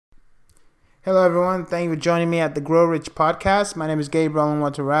Hello, everyone. Thank you for joining me at the Grow Rich podcast. My name is Gabriel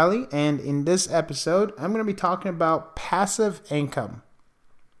Nwatarali, and in this episode, I'm going to be talking about passive income.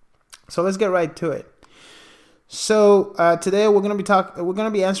 So let's get right to it. So today we're going to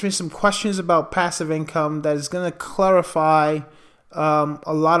be answering some questions about passive income that is going to clarify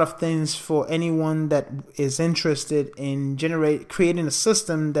a lot of things for anyone that is interested in creating a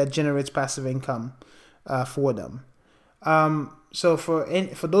system that generates passive income for them. So for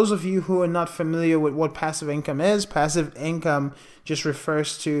those of you who are not familiar with what passive income is, passive income just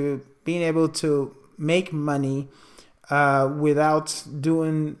refers to being able to make money without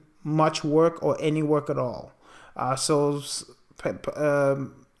doing much work or any work at all. An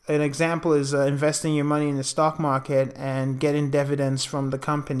example is investing your money in the stock market and getting dividends from the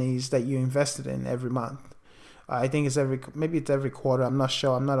companies that you invested in every month. I think it's every quarter. I'm not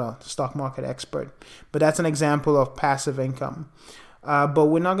sure. I'm not a stock market expert, but that's an example of passive income. But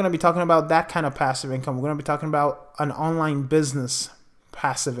we're not going to be talking about that kind of passive income. We're going to be talking about an online business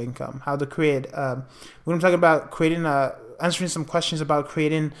passive income. How to create. We're going to talk about answering some questions about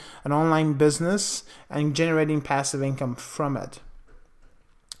creating an online business and generating passive income from it.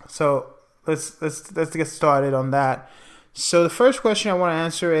 So let's get started on that. So the first question I want to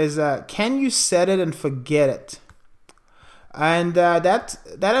answer is, can you set it and forget it? And that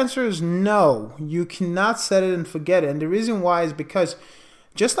answer is no. You cannot set it and forget it. And the reason why is because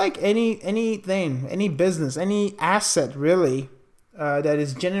just like anything, any business, any asset really that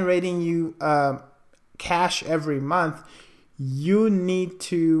is generating you cash every month, you need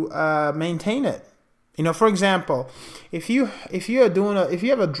to maintain it. You know, for example, if you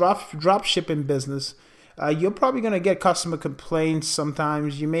have a drop shipping business, you're probably going to get customer complaints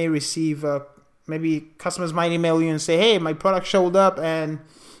sometimes. You may receive, maybe customers might email you and say, hey, my product showed up and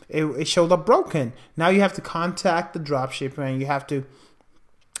it showed up broken. Now you have to contact the dropshipper and you have to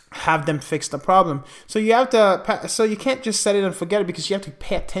have them fix the problem. So you can't just set it and forget it because you have to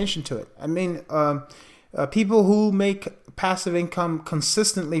pay attention to it. I mean, people who make passive income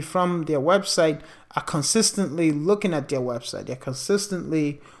consistently from their website are consistently looking at their website. They're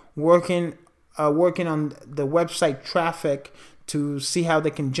consistently working on the website traffic to see how they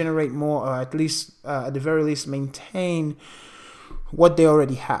can generate more, or at least, at the very least, maintain what they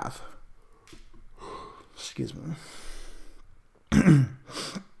already have. Excuse me.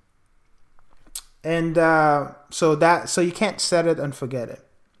 And so you can't set it and forget it.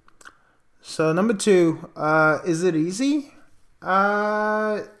 So number 2, is it easy?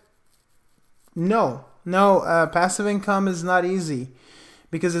 No. Passive income is not easy,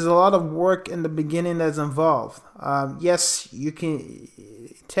 because there's a lot of work in the beginning that's involved. Yes, you can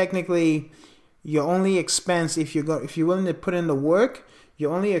technically your only expense if you're willing to put in the work,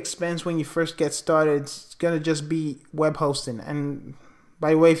 your only expense when you first get started is gonna just be web hosting. And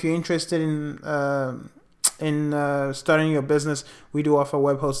by the way, if you're interested in starting your business, we do offer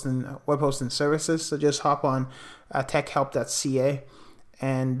web hosting services. So just hop on techhelp.ca.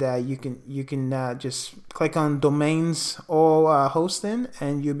 And you can just click on domains or hosting,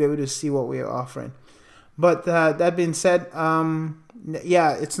 and you'll be able to see what we are offering. But that being said,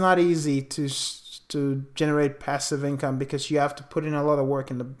 it's not easy to generate passive income because you have to put in a lot of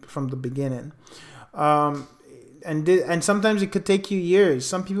work from the beginning. And sometimes it could take you years.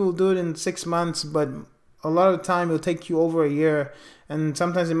 Some people will do it in 6 months, but a lot of the time it'll take you over a year, and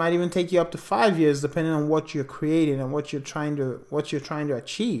sometimes it might even take you up to 5 years, depending on what you're creating and what you're trying to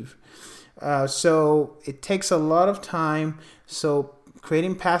achieve. So it takes a lot of time. So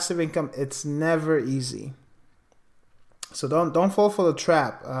creating passive income, it's never easy. So don't fall for the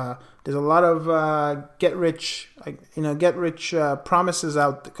trap. There's a lot of get rich promises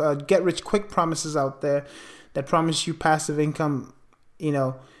get rich quick promises out there that promise you passive income.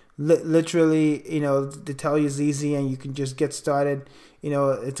 Literally, they tell you it's easy and you can just get started.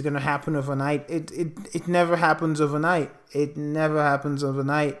 It's going to happen overnight. It never happens overnight. It never happens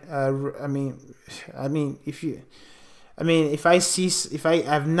overnight. I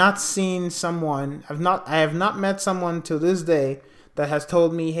have not met someone till this day that has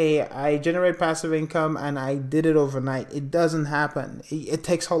told me, hey, I generate passive income and I did it overnight. It doesn't happen. It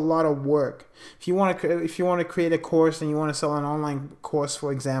takes a lot of work. If you want to create a course and you want to sell an online course,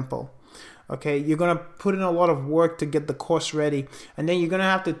 for example, okay, you're going to put in a lot of work to get the course ready, and then you're going to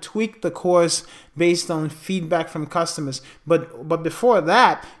have to tweak the course based on feedback from customers. But before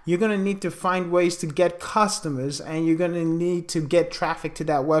that, you're going to need to find ways to get customers, and you're going to need to get traffic to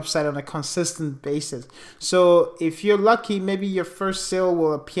that website on a consistent basis. So if you're lucky, maybe your first sale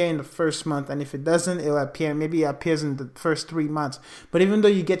will appear in the first month, and if it doesn't, maybe it appears in the first 3 months. But even though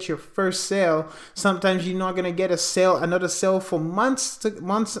you get your first sale, sometimes you're not going to get another sale for months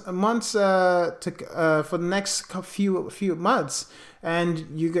for the next few months,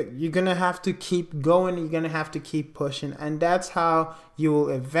 and you're gonna have to keep going. You're gonna have to keep pushing, and that's how you will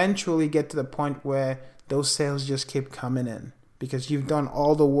eventually get to the point where those sales just keep coming in, because you've done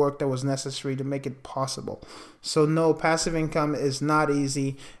all the work that was necessary to make it possible. So no, passive income is not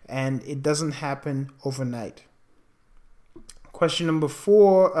easy, and it doesn't happen overnight. Question number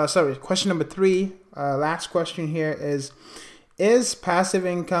three, last question here is passive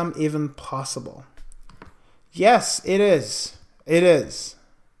income even possible? Yes, it is. It is.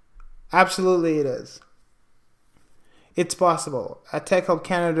 Absolutely it is. It's possible. At Tech Help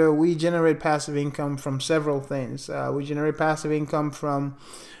Canada, we generate passive income from several things. We generate passive income from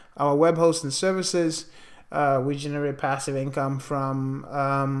our web hosting services. We generate passive income from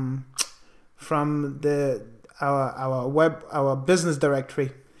our business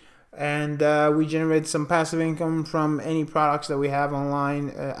directory, and we generate some passive income from any products that we have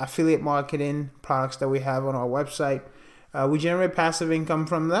online, affiliate marketing products that we have on our website. We generate passive income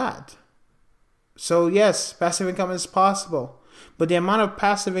from that. So yes, passive income is possible, but the amount of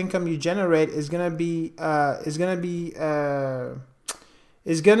passive income you generate is gonna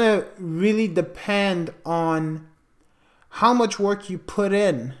really depend on how much work you put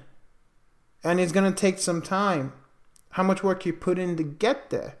in, and it's gonna take some time. How much work you put in to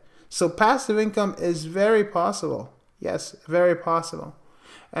get there. So passive income is very possible. Yes, very possible.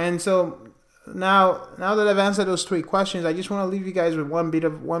 And so now that I've answered those three questions, I just want to leave you guys with one bit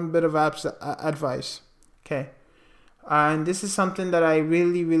of advice. Okay, and this is something that I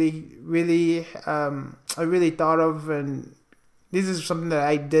really thought of, and this is something that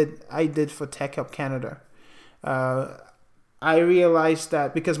I did for Tech Help Canada. I realized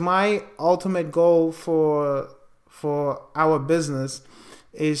that because my ultimate goal for our business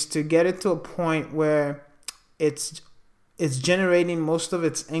is to get it to a point where it's generating most of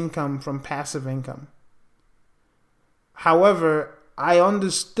its income from passive income. However, I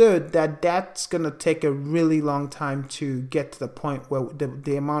understood that that's going to take a really long time to get to the point where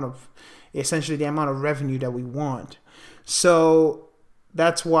the amount of revenue that we want. So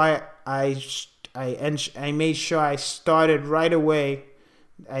that's why I made sure I started right away.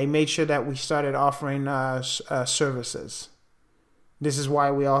 I made sure that we started offering services. This is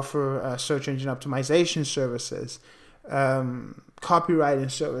why we offer search engine optimization services, copywriting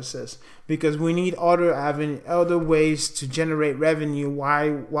services, because we need other ways to generate revenue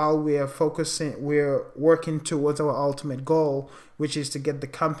while we're working towards our ultimate goal, which is to get the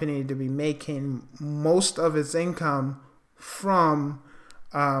company to be making most of its income from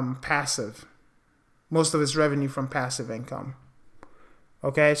most of its revenue from passive income.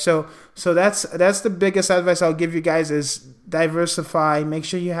 Okay, so that's the biggest advice I'll give you guys is diversify. Make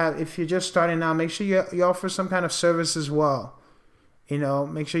sure if you're just starting out, make sure you offer some kind of service as well.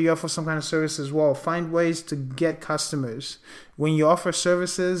 Make sure you offer some kind of service as well. Find ways to get customers. When you offer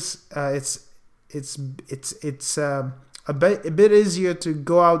services, it's a bit easier to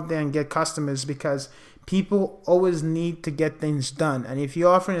go out there and get customers, because people always need to get things done. And if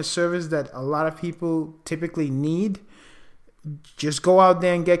you're offering a service that a lot of people typically need, just go out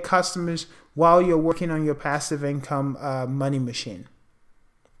there and get customers while you're working on your passive income money machine.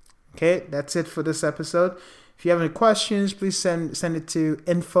 Okay, that's it for this episode. If you have any questions, please send it to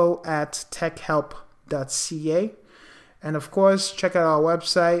info@techhelp.ca. And of course, check out our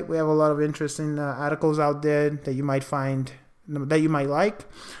website. We have a lot of interesting articles out there that you might like.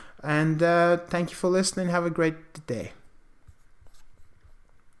 And thank you for listening. Have a great day.